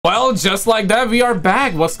Well, just like that, we are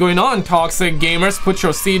back. What's going on, toxic gamers? Put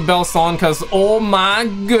your seatbelts on, cause oh my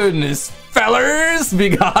goodness, fellers, we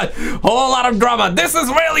got a whole lot of drama. This is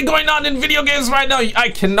really going on in video games right now. I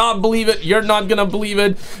cannot believe it. You're not gonna believe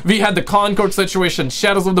it. We had the Concord situation,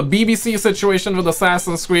 Shadows of the BBC situation with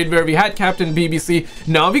Assassin's Creed, where we had Captain BBC.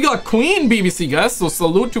 Now we got Queen BBC, guys. So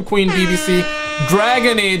salute to Queen BBC.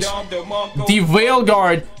 Dragon Age, the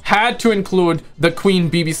Veilguard had to include the Queen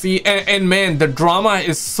BBC, and man, the drama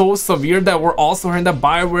is so severe that we're also hearing that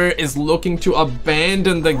BioWare is looking to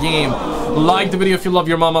abandon the game. Like the video if you love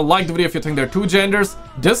your mama, like the video if you think there are 2 genders,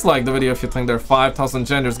 dislike the video if you think there are 5,000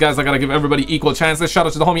 genders. Guys, I gotta give everybody equal chances. Shout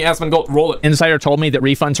out to the homie Asmongold, roll it. Insider told me that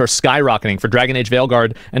refunds are skyrocketing for Dragon Age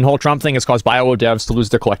Veilguard, and the whole Trump thing has caused BioWare devs to lose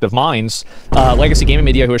their collective minds. Legacy Gaming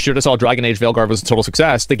Media, who assured us all Dragon Age Veilguard was a total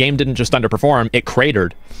success, the game didn't just underperform, it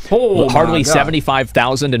cratered. Oh, hardly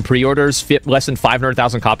 75,000 in pre-orders, less than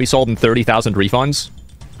 500,000 copies sold, and 30,000 refunds.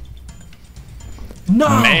 No,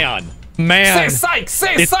 man. Say psych,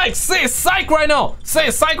 say psych, say psych right now. Say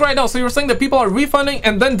psych right now. So you were saying that people are refunding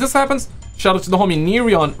and then this happens? Shout out to the homie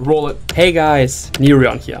Nerion, roll it. Hey guys,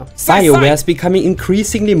 Nerion here. BioWare is becoming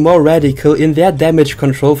increasingly more radical in their damage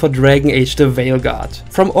control for Dragon Age the Veilguard.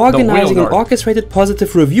 From organizing an orchestrated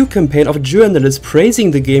positive review campaign of journalists praising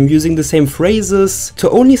the game using the same phrases, to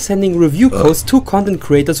only sending review codes to content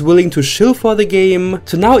creators willing to shill for the game,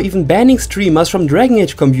 to now even banning streamers from Dragon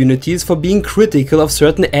Age communities for being critical of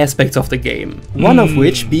certain aspects of the game. One of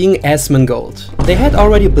which being Asmongold. They had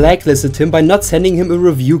already blacklisted him by not sending him a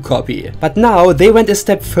review copy, but now they went a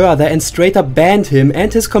step further and straight up banned him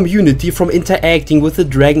and his community from interacting with the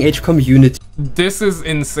Dragon Age community. This is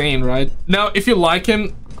insane, right? Now, if you like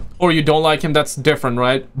him or you don't like him, that's different,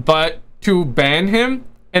 right? But to ban him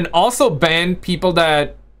and also ban people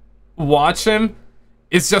that watch him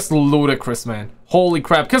is just ludicrous, man. Holy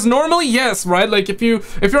crap. Because normally, yes, right? Like if you're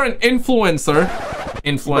an influencer,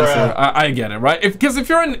 I get it, right? Because if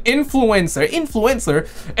you're an influencer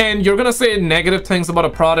and you're gonna say negative things about a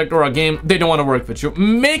product or a game, they don't want to work with you.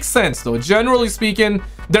 Makes sense though. Generally speaking,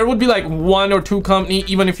 there would be like 1 or 2 companies,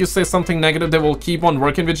 even if you say something negative, they will keep on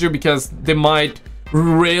working with you because they might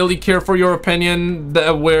really care for your opinion,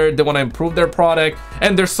 where they want to improve their product,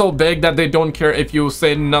 and they're so big that they don't care if you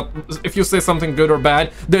say something good or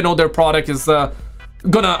bad. They know their product is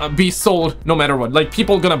gonna be sold no matter what. Like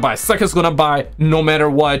people gonna buy, suckers gonna buy no matter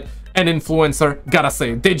what. An influencer gotta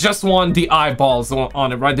say, they just want the eyeballs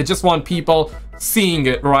on it, right? They just want people seeing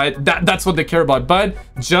it, right? That's what they care about. But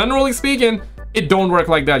generally speaking, it don't work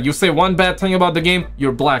like that. You say one bad thing about the game,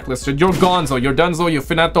 you're blacklisted, you're gonzo, you're dunzo, you're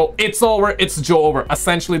finito, it's over, it's Joe over.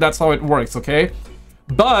 Essentially, that's how it works, okay?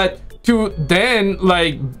 But to then,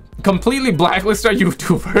 like, completely blacklist a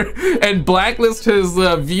YouTuber and blacklist his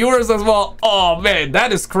viewers as well, oh man,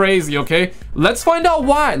 that is crazy, okay? Let's find out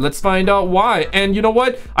why. Let's find out why. And you know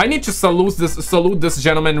what? I need to salute this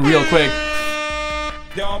gentleman real quick.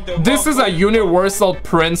 This is a universal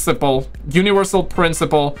principle.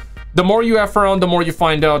 The more you F around, the more you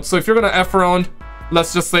find out. So if you're gonna F around,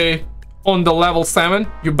 let's just say on the level 7,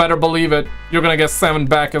 you better believe it, you're gonna get 7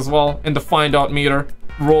 back as well in the find out meter.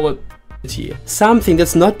 Roll it. Something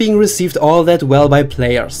that's not being received all that well by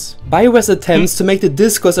players. BioWare's attempts to make the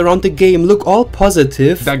discourse around the game look all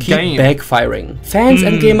positive keep backfiring. Fans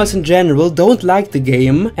and gamers in general don't like the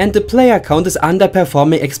game, and the player count is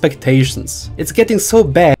underperforming expectations. It's getting so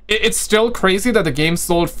bad. It's still crazy that the game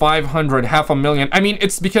sold 500, 500,000. I mean,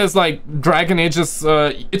 it's because like Dragon Age is,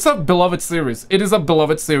 it's a beloved series. It is a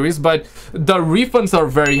beloved series, but the refunds are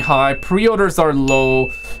very high, pre-orders are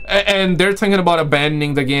low, and they're thinking about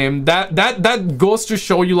abandoning the game. That goes to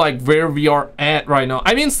show you like where we are at right now.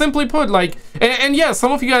 I mean, simply put, like, and yeah,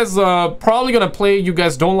 some of you guys probably gonna play. You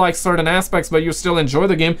guys don't like certain aspects, but you still enjoy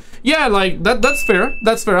the game. Yeah, like that's fair.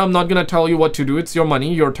 That's fair. I'm not gonna tell you what to do. It's your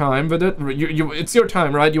money, your time with it. It's your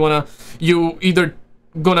time, right? You either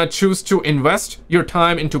gonna choose to invest your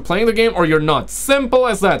time into playing the game or you're not. Simple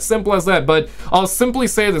as that, simple as that. But I'll simply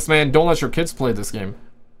say this, man, don't let your kids play this game.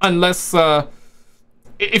 Unless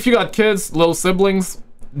if you got kids, little siblings,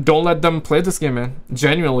 don't let them play this game, man,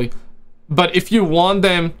 genuinely. But if you want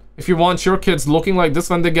your kids looking like this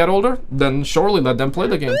when they get older, then surely let them play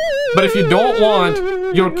the game. But if you don't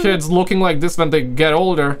want your kids looking like this when they get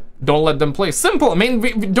older, don't let them play. Simple. I mean,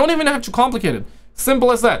 we don't even have to complicate it.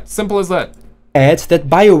 Simple as that. Simple as that. Add that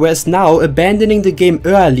BioWare is now abandoning the game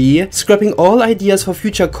early, scrapping all ideas for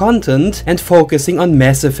future content and focusing on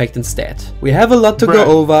Mass Effect instead. We have a lot to go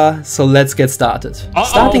over, so let's get started.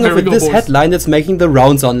 Starting off with this headline that's making the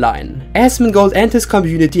rounds online. Asmongold and his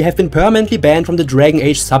community have been permanently banned from the Dragon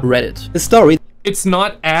Age subreddit. The story It's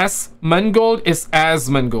not Asmongold, it's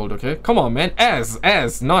Asmongold, okay? Come on, man.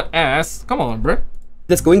 Not ass. Come on, bruh.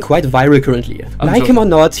 That's going quite viral currently. Like him or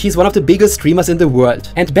not, he's one of the biggest streamers in the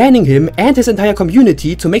world, and banning him and his entire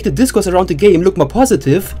community to make the discourse around the game look more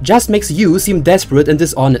positive just makes you seem desperate and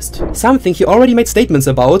dishonest. Something he already made statements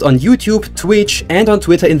about on YouTube, Twitch, and on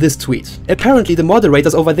Twitter in this tweet. Apparently the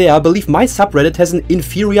moderators over there believe my subreddit has an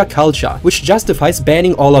inferior culture, which justifies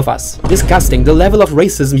banning all of us. Disgusting the level of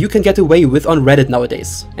racism you can get away with on Reddit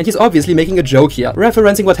nowadays. And he's obviously making a joke here,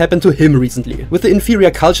 referencing what happened to him recently, with the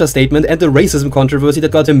inferior culture statement and the racism controversy that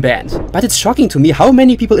got him banned. But it's shocking to me how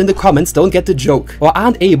many people in the comments don't get the joke, or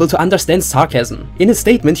aren't able to understand sarcasm. In his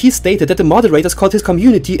statement, he stated that the moderators called his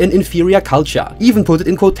community an inferior culture, even put it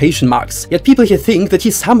in quotation marks. Yet people here think that he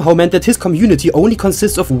somehow meant that his community only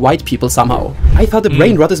consists of white people somehow. I thought the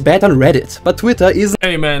brain rot is bad on Reddit, but Twitter is—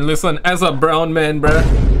 Hey man, listen, as a brown man,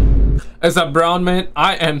 bruh, as a brown man,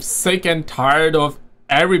 I am sick and tired of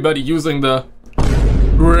everybody using the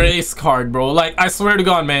race card, bro. Like, I swear to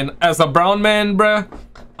God, man, as a brown man, bruh,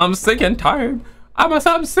 I'm sick and tired.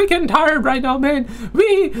 I'm sick and tired right now, man.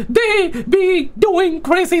 They be doing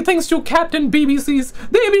crazy things to Captain BBCs.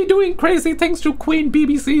 They be doing crazy things to Queen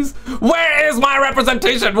BBCs. Where is my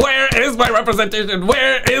representation? Where is my representation?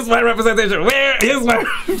 Where is my representation? Where is my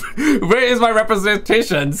where is my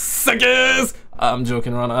representation? Suckers! I'm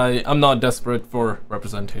joking around. I'm not desperate for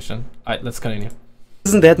representation. Alright, let's continue.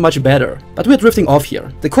 Isn't that much better. But we're drifting off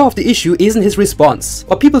here. The core of the issue isn't his response,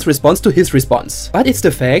 or people's response to his response, but it's the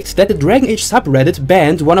fact that the Dragon Age subreddit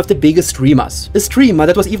banned one of the biggest streamers. A streamer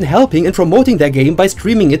that was even helping and promoting their game by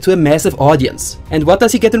streaming it to a massive audience. And what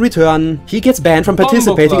does he get in return? He gets banned from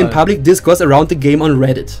participating in public discourse around the game on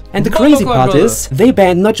Reddit. And the crazy part is, they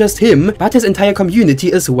banned not just him, but his entire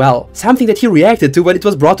community as well. Something that he reacted to when it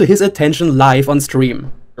was brought to his attention live on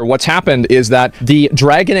stream. What's happened is that the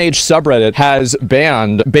Dragon Age subreddit has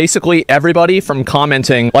banned basically everybody from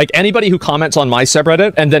commenting. Like, anybody who comments on my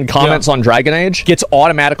subreddit and then comments on Dragon Age gets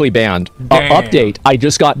automatically banned. Update, I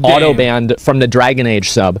just got auto-banned from the Dragon Age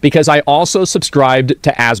sub because I also subscribed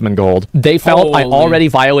to Asmongold. They felt I already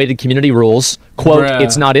violated community rules. Quote,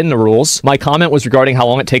 it's not in the rules. My comment was regarding how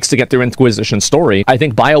long it takes to get through Inquisition's story. I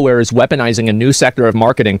think BioWare is weaponizing a new sector of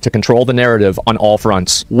marketing to control the narrative on all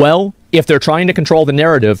fronts. Well, if they're trying to control the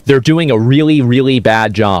narrative, they're doing a really, really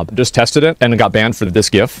bad job. Just tested it and got banned for this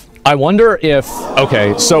GIF. I wonder if...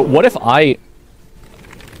 Okay, so what if I...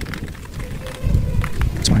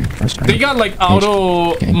 They got like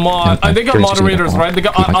auto-mod... They got moderators, right? They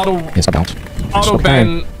got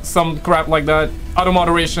auto-ban some crap like that.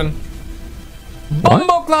 Auto-moderation.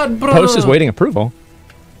 Bumbleclad, bro! Post is waiting approval.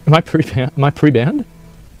 Am I pre-banned?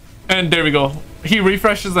 And there we go. He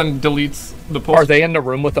refreshes and deletes the post. Are they in the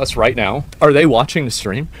room with us right now? Are they watching the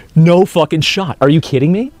stream? No fucking shot. Are you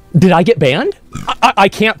kidding me? Did I get banned? I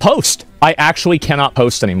can't post. I actually cannot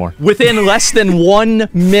post anymore. Within less than 1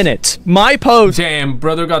 minute, my post... Damn,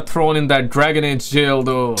 brother got thrown in that Dragon Age jail,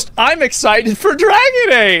 though. I'm excited for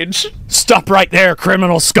Dragon Age. Stop right there,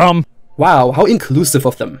 criminal scum. Wow, how inclusive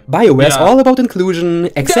of them. BioWare's all about inclusion,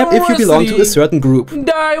 except if you belong to a certain group.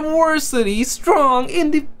 Diversity, strong,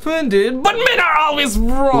 independent, but men are always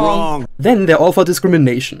wrong. Then they're all for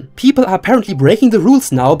discrimination. People are apparently breaking the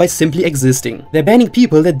rules now by simply existing. They're banning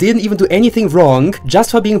people that didn't even do anything wrong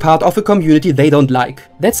just for being part of a community they don't like.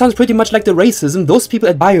 That sounds pretty much like the racism those people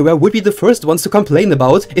at BioWare would be the first ones to complain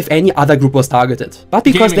about if any other group was targeted. But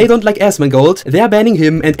because they don't like Asmongold, they're banning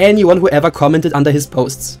him and anyone who ever commented under his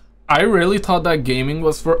posts. I really thought that gaming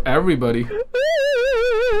was for everybody.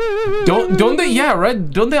 Don't they? Yeah, right?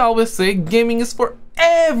 Don't they always say gaming is for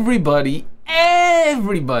everybody?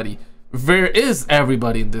 Everybody. Where is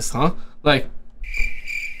everybody in this, huh? Like,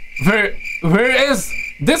 where is...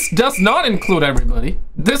 This does not include everybody.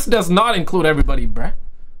 This does not include everybody, bruh.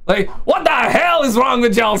 Like, what the hell is wrong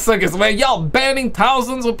with y'all suckers, man? Y'all banning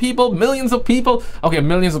thousands of people, millions of people. Okay,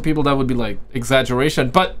 millions of people, that would be like exaggeration.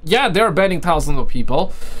 But yeah, they're banning thousands of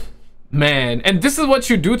people. Man, and this is what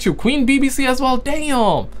you do to Queen BBC as well?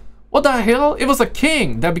 Damn! What the hell? It was a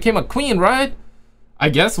king that became a queen, right? I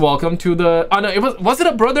guess welcome to the... Oh no, was it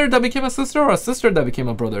a brother that became a sister or a sister that became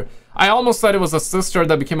a brother? I almost said it was a sister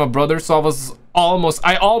that became a brother, so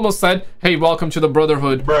I almost said, hey, welcome to the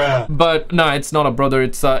brotherhood. Bruh. But no, it's not a brother.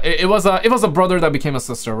 It's it was a brother that became a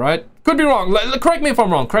sister, right? Could be wrong. Correct me if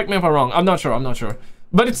I'm wrong. Correct me if I'm wrong. I'm not sure.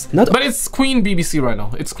 But it's Queen BBC right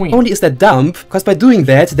now. It's Queen. Not only is that dumb, because by doing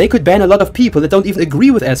that, they could ban a lot of people that don't even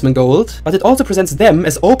agree with Asmongold, but it also presents them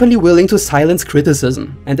as openly willing to silence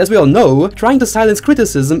criticism. And as we all know, trying to silence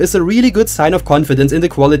criticism is a really good sign of confidence in the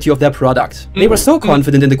quality of their product. They were so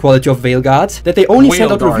confident in the quality of Veilguard that they only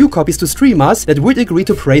sent out review copies to streamers that would agree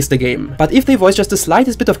to praise the game. But if they voiced just the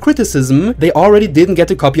slightest bit of criticism, they already didn't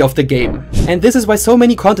get a copy of the game. And this is why so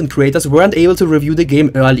many content creators weren't able to review the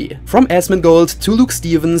game early. From Asmongold to Luke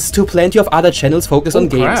Stevens to plenty of other channels focused on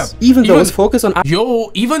games. Even those focus on...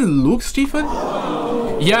 even Luke Stevens?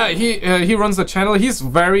 Yeah, he runs the channel. He's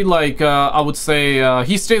very like, I would say,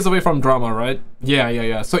 he stays away from drama, right?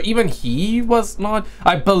 Yeah. So even he was not...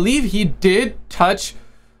 I believe he did touch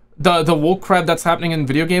the woke crap that's happening in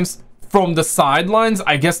video games from the sidelines.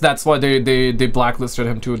 I guess that's why they blacklisted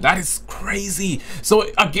him too. That is crazy. So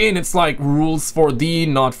again, it's like rules for thee,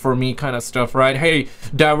 not for me kind of stuff, right? Hey,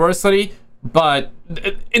 diversity, but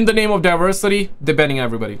in the name of diversity, they're banning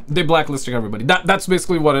everybody. They're blacklisting everybody. That's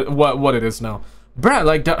basically what it is now. Bruh,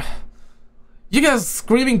 like, you guys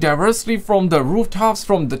screaming diversity from the rooftops,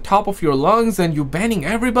 from the top of your lungs, and you banning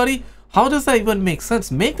everybody? How does that even make sense?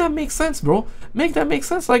 Make that make sense, bro. Make that make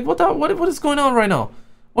sense. Like, what is going on right now?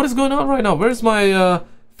 What is going on right now? Where's my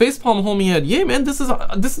facepalm homie at? Yeah, man, this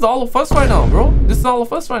is all of us right now, bro. This is all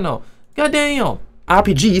of us right now. God damn.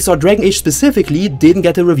 RPGs, or Dragon Age specifically, didn't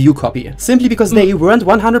get a review copy, simply because they weren't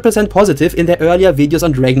 100% positive in their earlier videos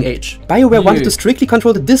on Dragon Age. BioWare wanted to strictly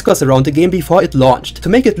control the discourse around the game before it launched, to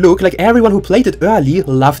make it look like everyone who played it early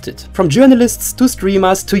loved it, from journalists to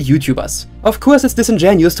streamers to YouTubers. Of course, it's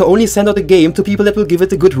disingenuous to only send out a game to people that will give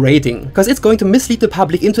it a good rating, because it's going to mislead the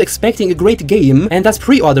public into expecting a great game and thus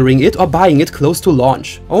pre-ordering it or buying it close to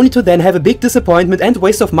launch, only to then have a big disappointment and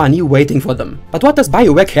waste of money waiting for them. But what does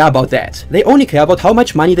BioWare care about that? They only care about how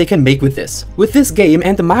much money they can make with this. With this game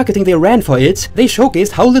and the marketing they ran for it, they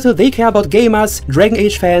showcased how little they care about gamers, Dragon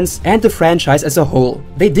Age fans, and the franchise as a whole.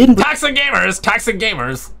 They didn't toxic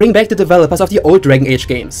gamers bring back the developers of the old Dragon Age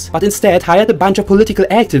games, but instead hired a bunch of political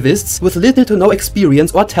activists with little to no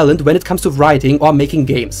experience or talent when it comes to writing or making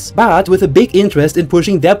games, but with a big interest in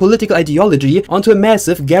pushing their political ideology onto a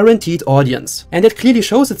massive guaranteed audience. And it clearly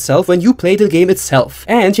shows itself when you play the game itself,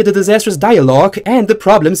 and hear the disastrous dialogue and the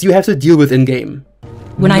problems you have to deal with in-game.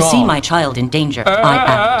 When I see my child in danger, I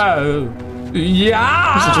act.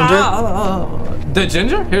 Yeah! Here's the ginger. The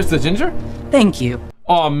ginger? Here's the ginger? Thank you.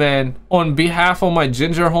 Oh man, on behalf of my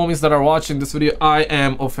ginger homies that are watching this video, I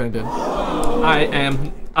am offended.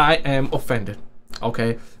 I am offended.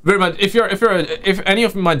 Okay, very much. If any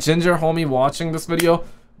of my ginger homie watching this video,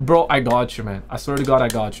 bro, I got you, man. I swear to God, I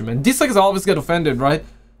got you, man. These things always get offended, right?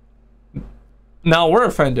 Now we're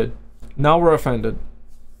offended. Now we're offended.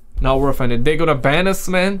 They're gonna ban us,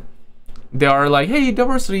 man. They are like, hey,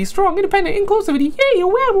 diversity, strong, independent, inclusivity, yay,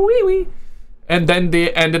 wee. And then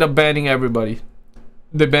they ended up banning everybody.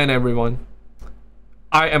 They ban everyone.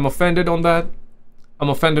 I am offended on that. I'm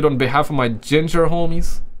offended on behalf of my ginger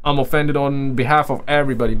homies. I'm offended on behalf of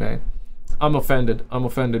everybody, man. I'm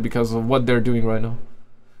offended because of what they're doing right now.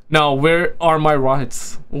 Now, where are my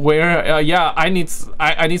rights? Where, yeah, I need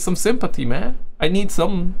some sympathy, man. I need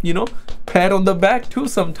some, you know, pat on the back too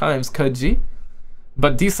sometimes, Kaji.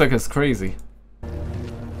 But D-Sec is crazy.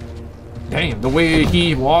 Damn, the way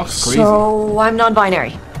he walks, crazy. So, I'm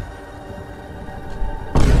non-binary.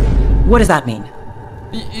 What does that mean?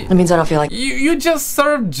 It means I don't feel like you just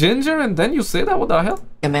served ginger and then you say that? What the hell?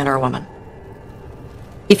 a man or a woman.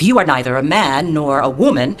 If you are neither a man nor a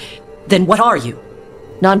woman, then what are you?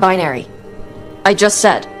 Non-binary. I just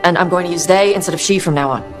said, and I'm going to use they instead of she from now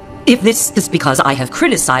on. If this is because I have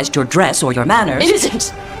criticized your dress or your manners... It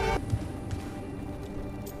isn't!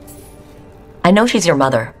 I know she's your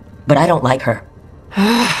mother, but I don't like her.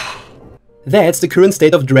 That's the current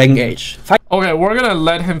state of Dragon Age. Okay, we're gonna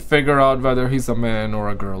let him figure out whether he's a man or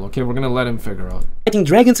a girl, okay? We're gonna let him figure out. Fighting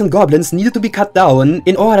dragons and goblins needed to be cut down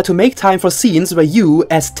in order to make time for scenes where you,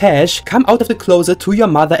 as Tash, come out of the closet to your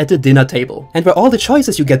mother at the dinner table, and where all the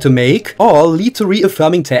choices you get to make all lead to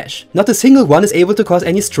reaffirming Tash. Not a single one is able to cause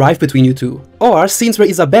any strife between you two. Or scenes where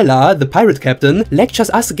Isabella, the pirate captain, lectures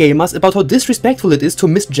us gamers about how disrespectful it is to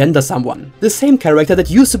misgender someone. The same character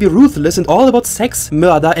that used to be ruthless and all about sex,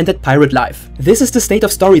 murder, and that pirate life. This is the state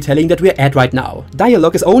of storytelling that we're at right now.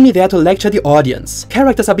 Dialogue is only there to lecture the audience.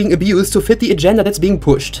 Characters are being abused to fit the agenda that's being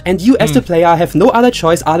pushed, and you as the player have no other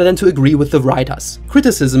choice other than to agree with the writers.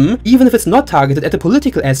 Criticism, even if it's not targeted at the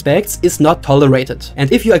political aspects, is not tolerated.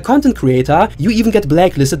 And if you're a content creator, you even get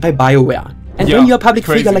blacklisted by BioWare. And when you're a public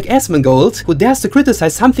figure like Asmongold, who dares to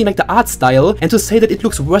criticize something like the art style and to say that it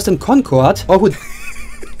looks worse than Concord, or who...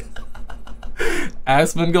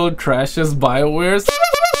 Asmongold trashes BioWare's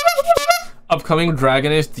upcoming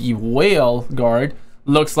Dragon Age The Veilguard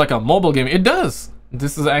looks like a mobile game. It does.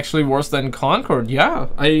 This is actually worse than Concord. Yeah,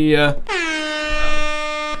 it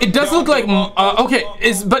does look like okay.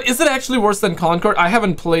 But is it actually worse than Concord? I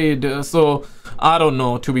haven't played, so I don't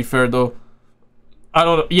know. To be fair, though, I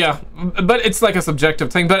don't know. Yeah, but it's like a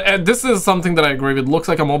subjective thing. But this is something that I agree with. Looks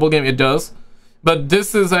like a mobile game. It does. But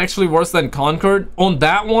this is actually worse than Concord. On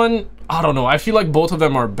that one, I don't know. I feel like both of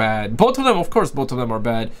them are bad. Both of them, of course, both of them are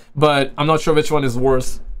bad. But I'm not sure which one is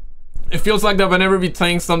worse. It feels like that whenever we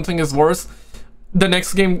think something is worse, the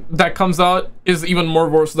next game that comes out is even more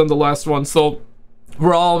worse than the last one. So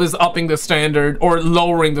we're always upping the standard, or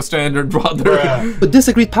lowering the standard, rather. But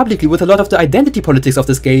disagreed publicly with a lot of the identity politics of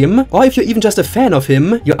this game, or if you're even just a fan of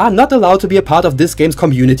him, you are not allowed to be a part of this game's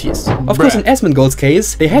communities. Of course, in Asmongold's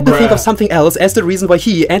case, they had to think of something else as the reason why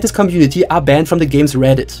he and his community are banned from the game's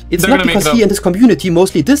Reddit. It's not because he and his community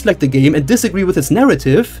mostly dislike the game and disagree with its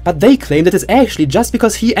narrative, but they claim that it's actually just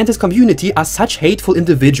because he and his community are such hateful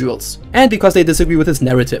individuals, and because they disagree with his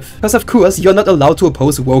narrative. Because of course, you're not allowed to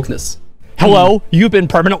oppose wokeness. Hello, you've been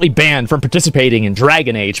permanently banned from participating in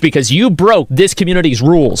Dragon Age because you broke this community's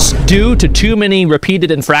rules due to too many repeated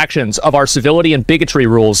infractions of our civility and bigotry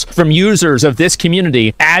rules from users of this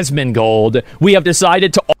community. Asmongold, we have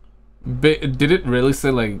decided to... Did it really say,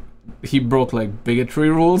 like, he broke, like, bigotry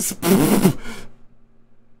rules?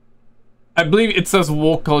 I believe it says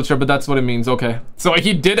woke culture, but that's what it means. Okay. So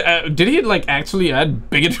he did he, like, actually add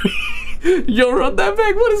bigotry? Yo, run that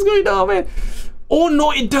back. What is going on, man? Oh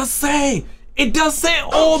no, it does say! It does say!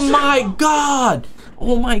 Oh my god!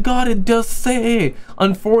 Oh my god, it does say!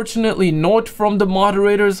 Unfortunately, note from the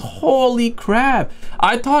moderators. Holy crap!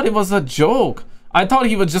 I thought it was a joke. I thought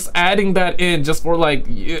he was just adding that in just for like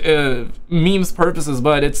memes purposes,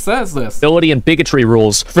 but it says this. Civility and bigotry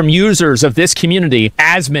rules from users of this community,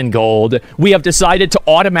 Asmongold, we have decided to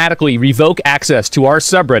automatically revoke access to our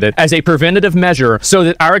subreddit as a preventative measure so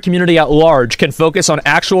that our community at large can focus on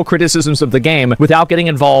actual criticisms of the game without getting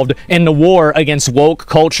involved in the war against woke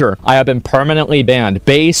culture. I have been permanently banned.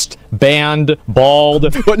 Based, banned,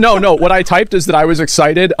 bald. But no, what I typed is that I was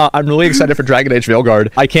excited. I'm really excited for Dragon Age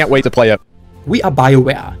Veilguard. I can't wait to play it. We are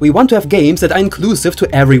BioWare. We want to have games that are inclusive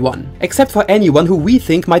to everyone, except for anyone who we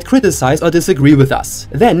think might criticize or disagree with us.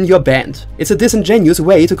 Then you're banned. It's a disingenuous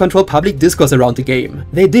way to control public discourse around the game.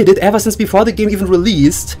 They did it ever since before the game even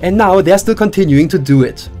released, and now they're still continuing to do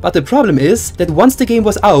it. But the problem is that once the game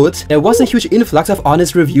was out, there was a huge influx of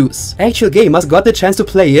honest reviews. Actual gamers got the chance to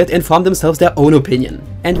play it and form themselves their own opinion.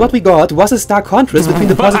 And what we got was a stark contrast between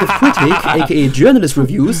the positive critic, aka journalist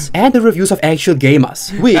reviews, and the reviews of actual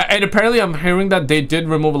gamers. And apparently I'm hearing that they did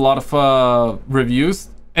remove a lot of reviews,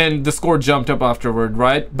 and the score jumped up afterward,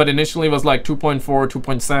 right? But initially it was like 2.4,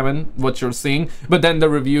 2.7, what you're seeing, but then the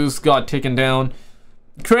reviews got taken down.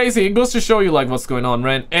 Crazy. It goes to show you like what's going on,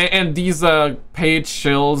 right? And these paid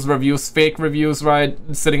shills reviews, fake reviews, right,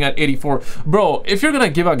 sitting at 84. Bro, if you're gonna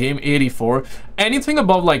give a game 84, anything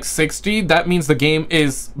above like 60, that means the game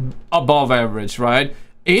is above average, right?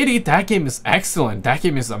 80, that game is excellent. That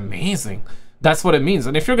game is amazing. That's what it means.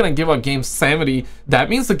 And if you're gonna give a game 70, that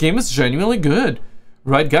means the game is genuinely good,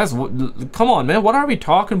 right? Guys, come on, man, what are we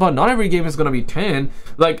talking about? Not every game is gonna be 10.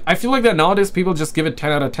 Like, I feel like that nowadays people just give it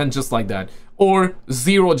 10 out of 10 just like that, or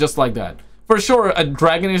 0 just like that. For sure, a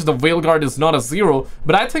Dragon Age The Veilguard is not a 0,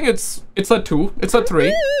 but I think it's a 2, it's a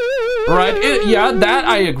 3, right? Yeah, that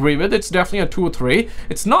I agree with. It's definitely a 2 or 3.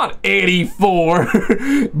 It's not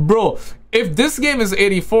 84. Bro, if this game is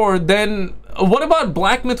 84, then what about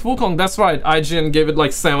Black Myth Wukong? That's right, IGN gave it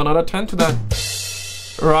like 7 out of 10 to that,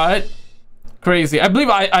 right? Crazy. I believe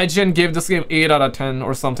IGN gave this game 8 out of 10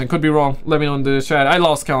 or something. Could be wrong. Let me know in the chat. I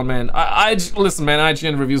lost count, man. Listen, man,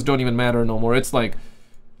 IGN reviews don't even matter no more. It's like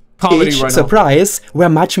comedy right now. Surprise, were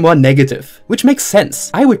much more negative, which makes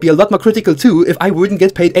sense. I would be a lot more critical too if I wouldn't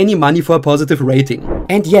get paid any money for a positive rating.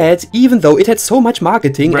 And yet, even though it had so much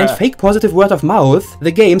marketing and fake positive word of mouth,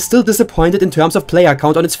 the game still disappointed in terms of player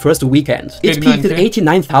count on its first weekend. It peaked at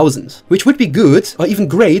 89,000, which would be good or even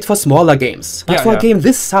great for smaller games. But for a game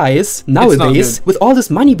this size, nowadays, with all this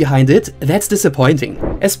money behind it, that's disappointing.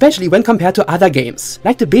 Especially when compared to other games,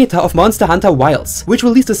 like the beta of Monster Hunter Wilds, which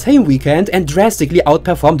released the same weekend and drastically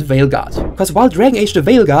outperformed Veilguard. Because while Dragon Age The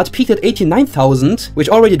Veilguard peaked at 89,000, which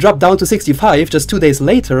already dropped down to 65 just 2 days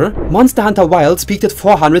later, Monster Hunter Wilds peaked at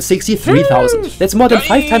 463,000. That's more than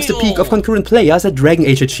 5 times the peak of concurrent players that Dragon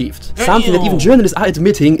Age achieved. Something that even journalists are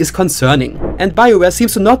admitting is concerning. And BioWare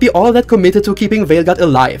seems to not be all that committed to keeping Veilguard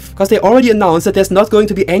alive, cause they already announced that there's not going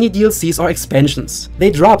to be any DLCs or expansions.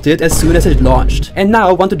 They dropped it as soon as it launched, and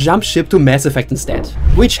now want to jump ship to Mass Effect instead.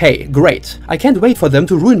 Which, hey, great. I can't wait for them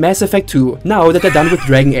to ruin Mass Effect 2, now that they're done with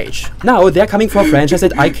Dragon Age. Now they're coming for a franchise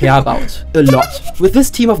that I care about. A lot. With this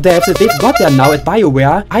team of devs that they've got there now at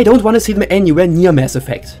BioWare, I don't want to see them anywhere near Mass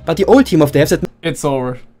Effect. But the old team of devs that... It's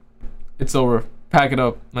over. It's over. Pack it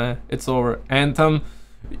up, man. It's over. Anthem.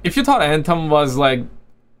 If you thought Anthem was like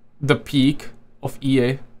the peak of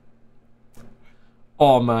EA.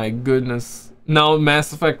 Oh my goodness. Now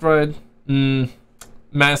Mass Effect, right?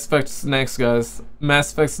 Mass Effect's next, guys.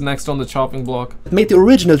 Mass Effect's next on the chopping block. Made the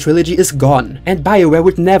original trilogy is gone, and BioWare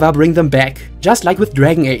would never bring them back. Just like with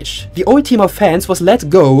Dragon Age. The old team of fans was let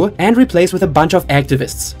go and replaced with a bunch of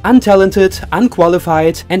activists. Untalented,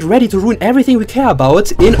 unqualified, and ready to ruin everything we care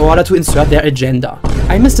about in order to insert their agenda.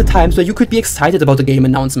 I miss the times where you could be excited about a game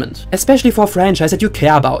announcement, especially for a franchise that you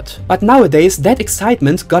care about. But nowadays, that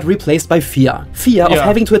excitement got replaced by fear. Fear of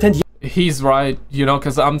having to attend... He's right, you know,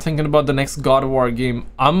 because I'm thinking about the next God of War game.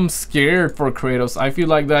 I'm scared for Kratos. I feel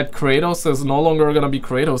like that Kratos is no longer gonna be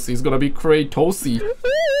Kratos. He's gonna be Kratosi.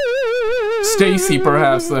 Stacy,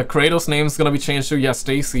 perhaps. Kratos' name is gonna be changed to, yeah,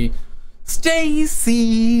 Stacy.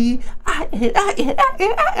 Stacy, I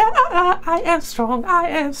am strong, I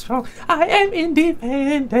am strong, I am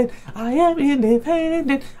independent, I am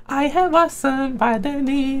independent. I have a son by the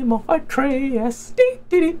name of Atreus.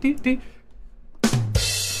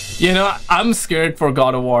 You know, I'm scared for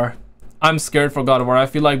God of War. I'm scared for God of War. I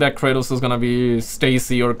feel like that Kratos is gonna be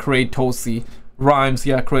Stacy or Kratosi. Rhymes,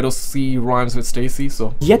 yeah, Kratos rhymes with Stacy,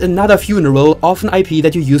 so... Yet another funeral of an IP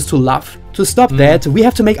that you used to love. To stop that, we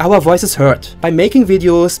have to make our voices heard. By making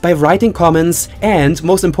videos, by writing comments, and,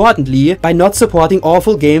 most importantly, by not supporting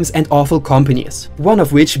awful games and awful companies. One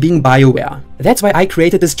of which being BioWare. That's why I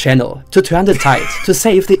created this channel, to turn the tide, to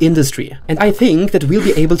save the industry. And I think that we'll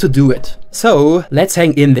be able to do it. So, let's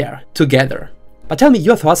hang in there, together. But tell me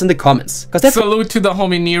your thoughts in the comments, cause that's... Salute to the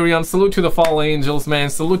homie Nerion, salute to the Fall Angels, man.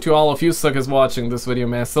 Salute to all of you suckers watching this video,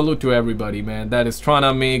 man. Salute to everybody, man, that is trying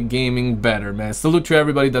to make gaming better, man. Salute to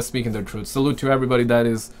everybody that's speaking their truth. Salute to everybody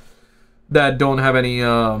that don't have any,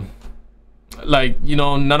 like, you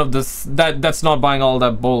know, none of this, that's not buying all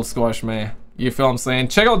that bull squash, man. You feel what I'm saying?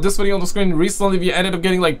 Check out this video on the screen. Recently, we ended up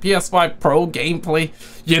getting, like, PS5 Pro gameplay,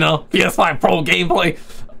 you know, PS5 Pro gameplay.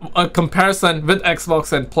 A comparison with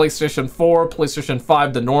Xbox and PlayStation 4, PlayStation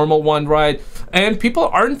 5, the normal one, right? And people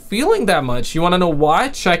aren't feeling that much. You want to know why?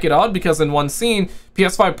 Check it out, because in one scene,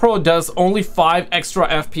 PS5 Pro does only 5 extra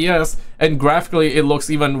FPS, and graphically it looks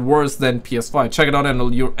even worse than PS5. Check it out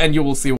and you will see